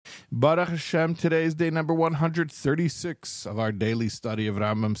Baruch Hashem, today is day number 136 of our daily study of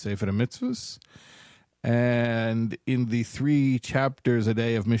Rambam, Sefer, HaMitzvos. And in the 3 chapters a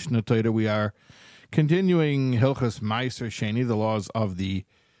day of Mishnah Torah, we are continuing Hilchos Meiser Sheni, the laws of the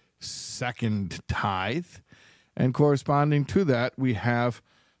second tithe. And corresponding to that, we have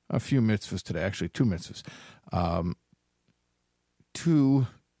a few mitzvahs today, actually 2 mitzvahs. 2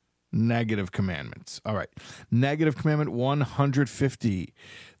 negative commandments. All right. Negative commandment 150.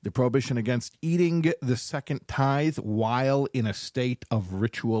 The prohibition against eating the second tithe while in a state of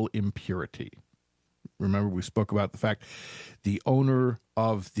ritual impurity. Remember, we spoke about the fact the owner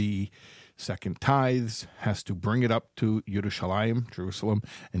of the second tithes has to bring it up to Yerushalayim, Jerusalem,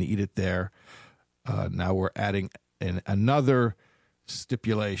 and eat it there. Now we're adding another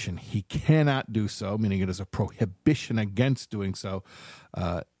stipulation. He cannot do so, meaning it is a prohibition against doing so,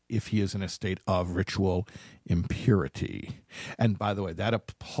 if he is in a state of ritual impurity. And by the way, that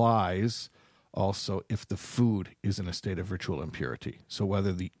applies also if the food is in a state of ritual impurity. So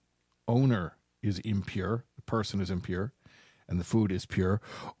whether the owner is impure, the person is impure, and the food is pure,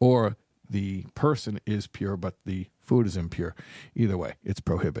 or the person is pure, but the food is impure. Either way, it's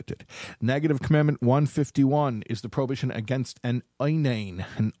prohibited. Negative commandment 151 is the prohibition against an einain.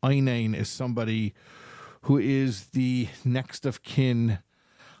 An einain is somebody who is the next of kin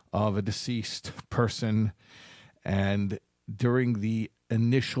of a deceased person, and during the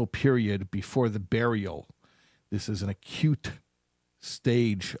initial period before the burial, this is an acute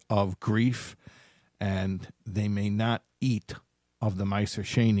stage of grief, and they may not eat of the Meiser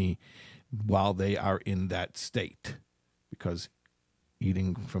Sheni while they are in that state, because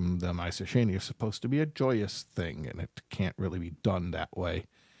eating from the Meiser Sheni is supposed to be a joyous thing, and it can't really be done that way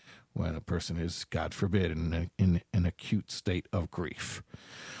when a person is, God forbid, in an acute state of grief.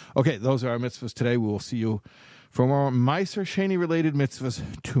 Okay, those are our mitzvahs today. We will see you for more Meiser Sheni related mitzvahs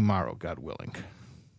tomorrow, God willing.